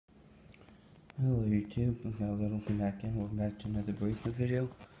Hello YouTube, welcome back and welcome back to another bracelet video.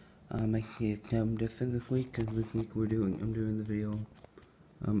 Making it different this week because this week I'm doing the video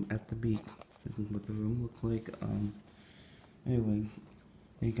at the beach. This is what the room looks like. Anyway,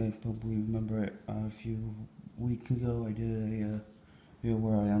 you guys probably remember a few weeks ago I did a video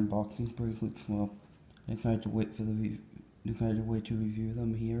where I unboxed these bracelets. Well, I decided to wait to review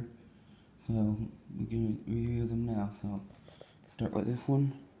them here. So we're gonna review them now. So start with this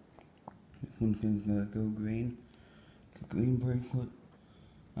one. This one's gonna go green. It's a green bracelet.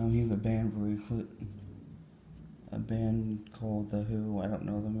 Here's a band bracelet. A band called The Who. I don't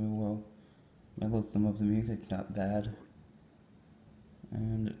know them very well. I looked them up. The music's not bad.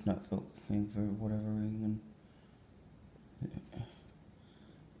 And it's not focusing for whatever reason.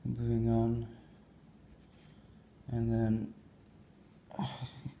 Moving on. And then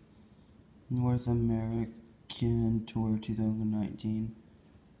North American Tour 2019.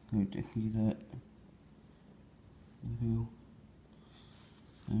 Good to see that. Who?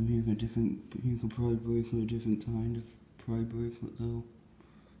 Here's a pride bracelet, a different kind of pride bracelet though.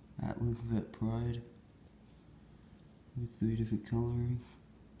 Atlas Vet Pride. With 3 different colors.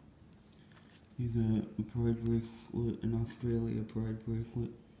 Here's a pride bracelet, an Australia pride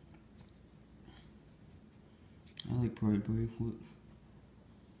bracelet. I like pride bracelets.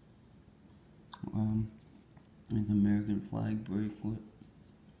 There's an American flag bracelet.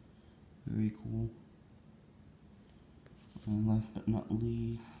 Very cool. And last but not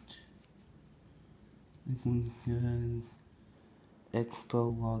least, this one says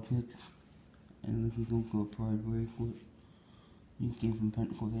Expo Logic, and this is also a pride bracelet. It came from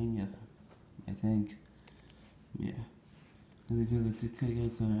Pennsylvania, I think. Yeah. And I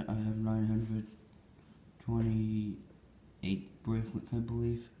have 928 bracelets, I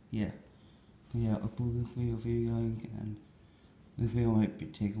believe. Yeah. So yeah, I'll upload this video for you guys, and this video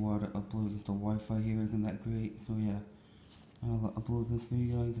might take a while to upload if the Wi-Fi here isn't that great. So yeah, I'll upload this for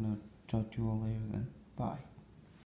you guys, and I'll talk to you all later then. Bye.